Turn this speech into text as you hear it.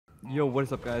Yo, what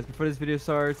is up, guys? Before this video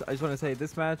starts, I just want to say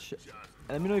this match, and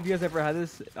let me know if you guys ever had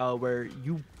this, where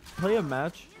you play a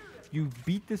match, you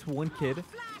beat this one kid,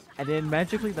 and then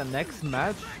magically the next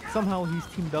match, somehow he's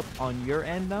teamed up on your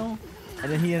end now, and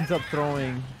then he ends up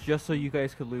throwing just so you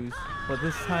guys could lose. But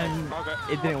this time,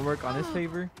 it didn't work on his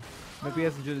favor. Hope you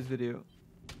guys enjoyed this video.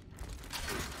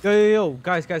 Yo,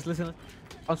 guys, listen.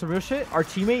 On some real shit, our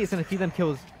teammate is gonna feed them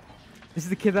kills. This is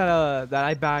the kid that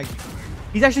I bagged.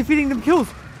 He's actually feeding them kills.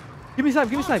 Give me snipe,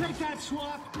 give me snipe.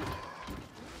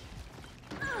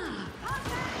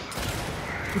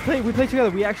 We play together.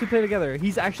 We actually play together.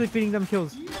 He's actually feeding them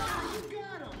kills.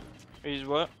 He's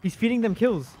what? He's feeding them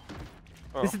kills.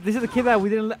 Oh. This is the kid that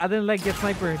I didn't let get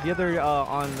sniper. The other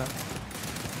on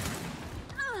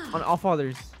All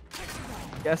Fathers.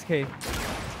 The SK.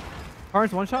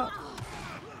 Carnes one shot.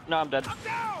 No, I'm dead.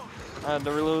 I had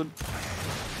to reload.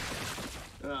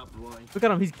 Oh boy. Look at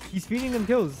him. He's feeding them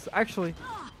kills. Actually.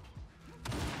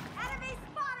 Enemy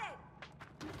spotted.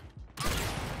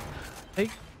 Hey.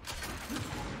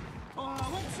 Oh,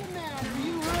 what's the matter?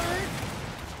 You hurt?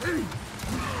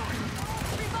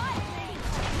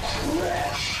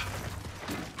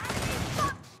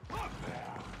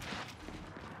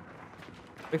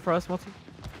 Wait for us, Multi.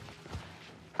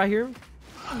 I hear him.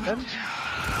 Dead.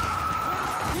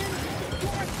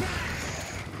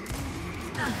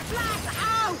 Flash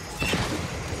out.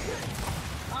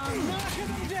 I'm knocking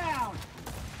him down.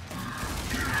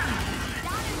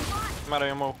 I'm out of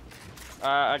ammo.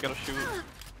 I gotta shoot.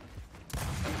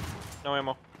 No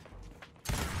ammo.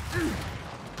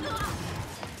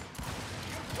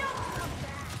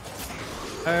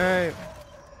 Alright.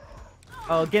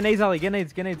 Oh, get nades, Ollie. Get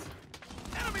nades.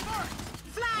 Enemy mark.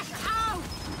 Flash out.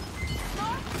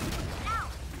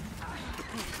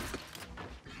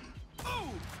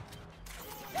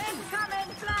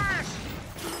 Incoming flash.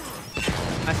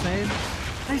 Nice nade.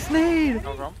 Nice nade. No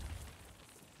problem.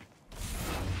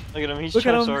 Look at him. He's Look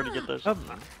at trying him. so hard to get this. Up.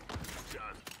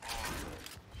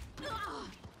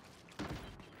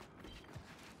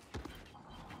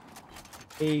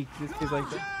 Hey, this kid's like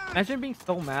that. Imagine being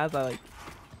so mad that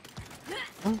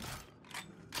oh.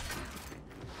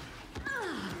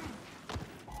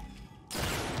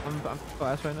 I'm so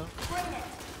ass right now.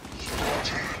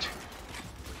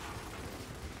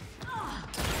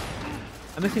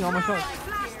 I'm missing all my shots.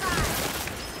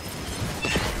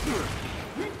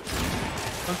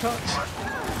 One shot.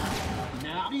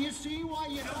 Now do you see why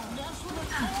you don't mess with a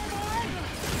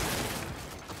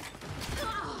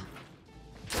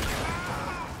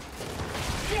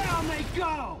Down they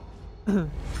go!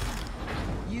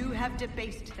 You have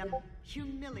debased them,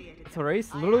 humiliated It's a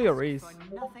race, literally a race. for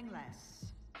nothing less.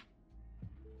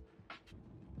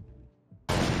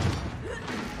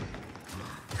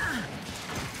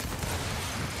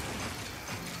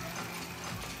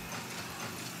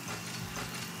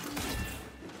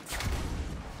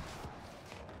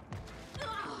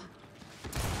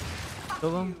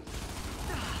 Kill them.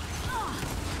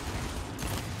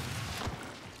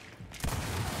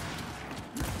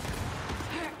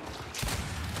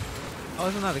 Oh,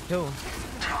 isn't that a kill?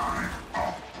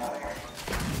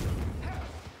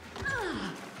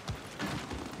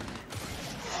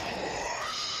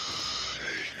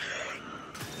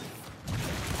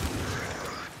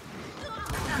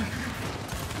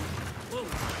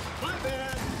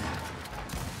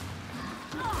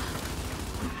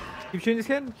 Keep shooting this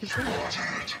kid. Keep shooting.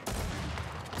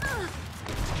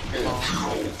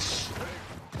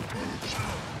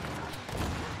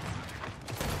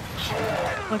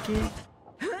 Lucky.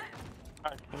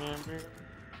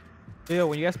 Yo,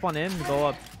 when you guys spawn in, go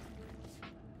up.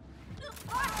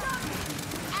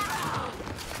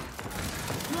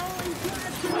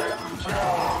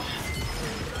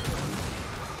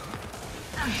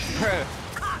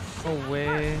 No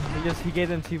way. He gave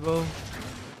them T-bow.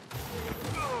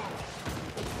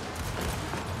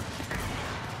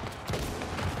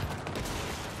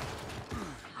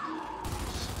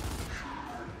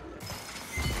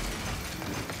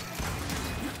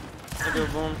 Go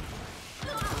boom.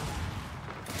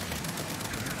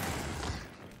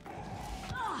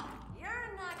 You're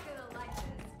not gonna like this.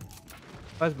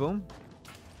 Nice boom.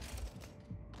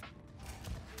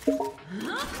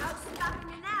 Outstopping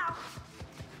me now.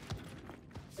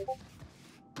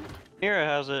 Mira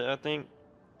has it, I think.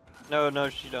 No,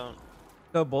 she don't.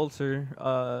 The bolter.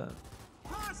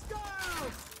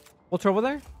 Bolter over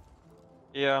there?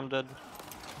 Yeah, I'm dead.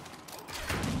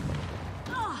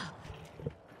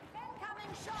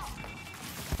 Incoming shot.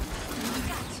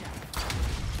 Gotcha.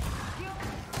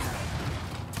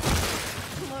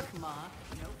 Look, Ma,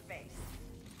 no face.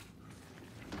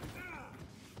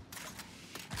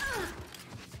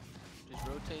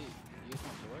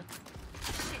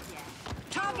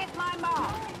 my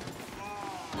mark.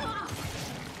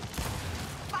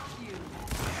 Fuck you.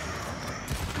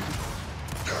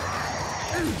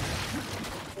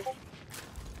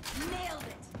 Nailed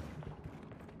it.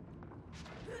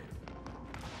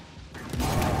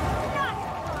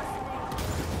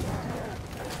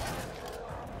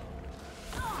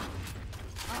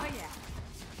 Oh yeah.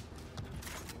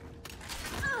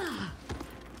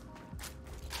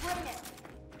 Bring it.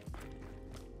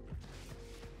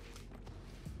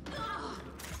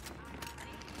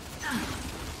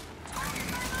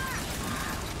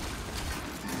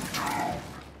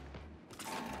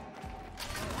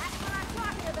 That's what I'm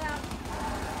talking about.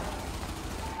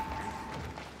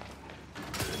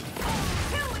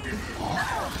 Too easy.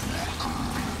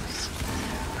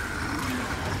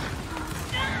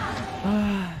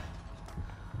 Ah!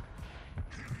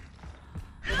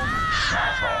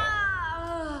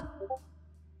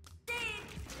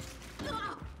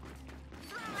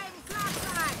 Throwing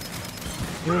flashlight.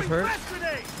 He was hurt.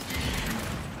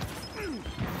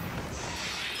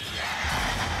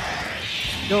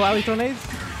 Yo, Ali, throw nades.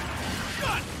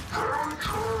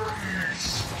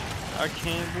 I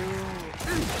can't do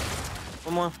it.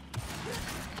 One more.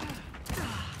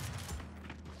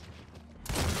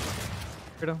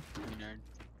 Here, though. You nerd.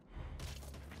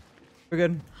 We're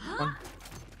good. One.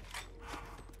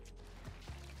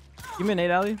 Give me a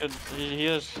nade, Ali. He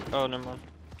has. Oh, never mind.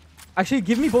 Actually,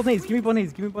 give me both nades. Give me both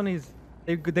nades. Give me both nades.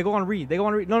 They go on read. They go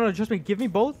on read. No, trust me. Give me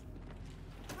both.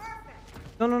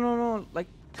 No. Like,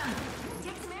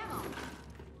 Take some ammo.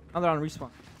 now they're on respawn.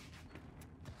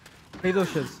 Pay those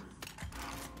shits.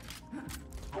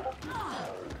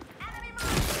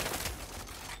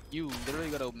 You literally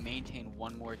gotta maintain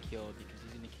one more kill because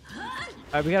he's gonna keep.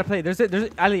 Alright, we gotta play. There's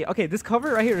Ali. Okay, this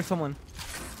cover right here is someone.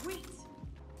 Sweet.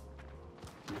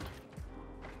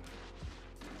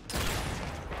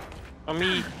 On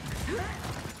me.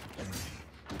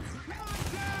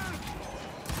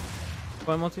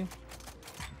 One multi.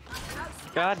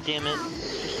 God damn it.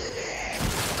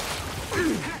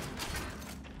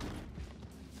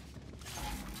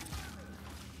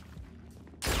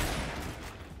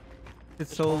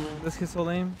 It's so. This kid's so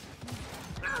lame.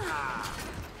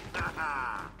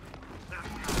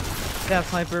 Yeah,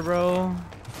 sniper, bro.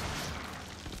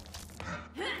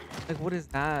 Like, what is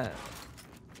that?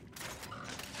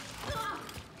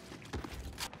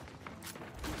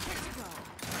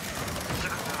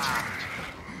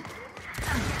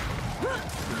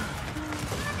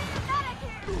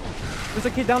 There's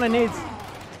a kid down in nades.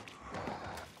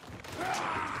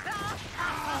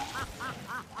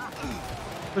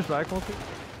 Push back, multi.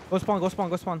 Go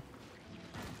spawn.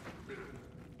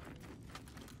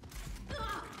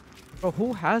 Bro,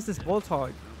 who has this ball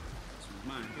tog?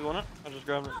 You want it? I just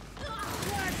grabbed it.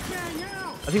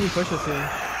 I think we pushed this here.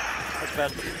 That's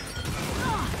bad.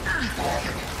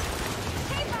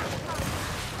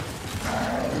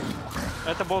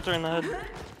 That's a bolter in the head.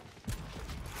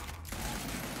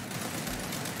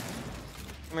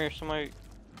 Come here, somebody.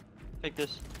 Take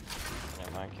this.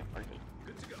 Never mind, I can't break it.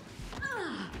 Good to go.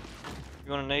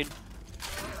 You want a nade?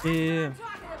 Yeah.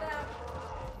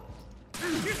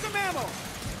 Here's some ammo.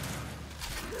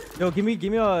 Yo, give me a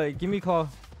claw.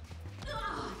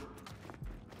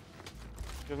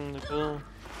 Give him the bill.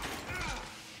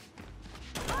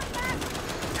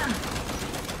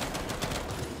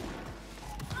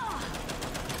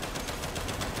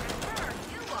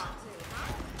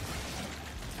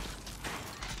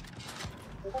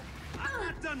 I'm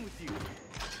not done with you.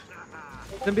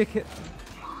 Don't be a kid.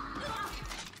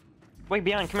 Wait,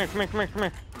 behind. Come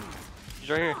here. He's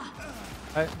right here.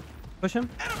 Alright, push him.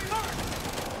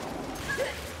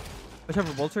 Push him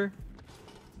for bolter.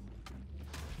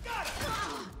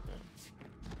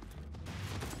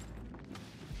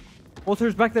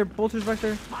 Bolter's back there.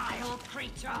 Vile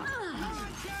creature.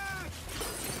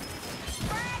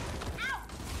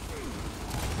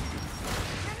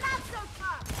 You're not so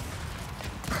tough.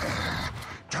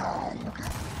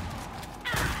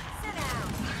 Sit down.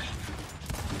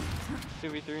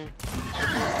 2v3.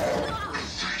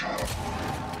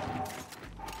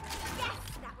 Yes,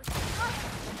 that was close.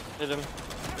 Hit him.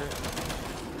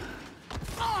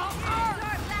 Absorb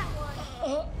that one.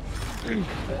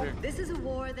 This is a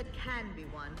war that can be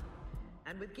won.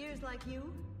 And with gears like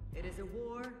you, it is a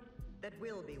war that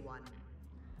will be won.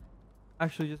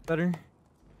 Actually, just better.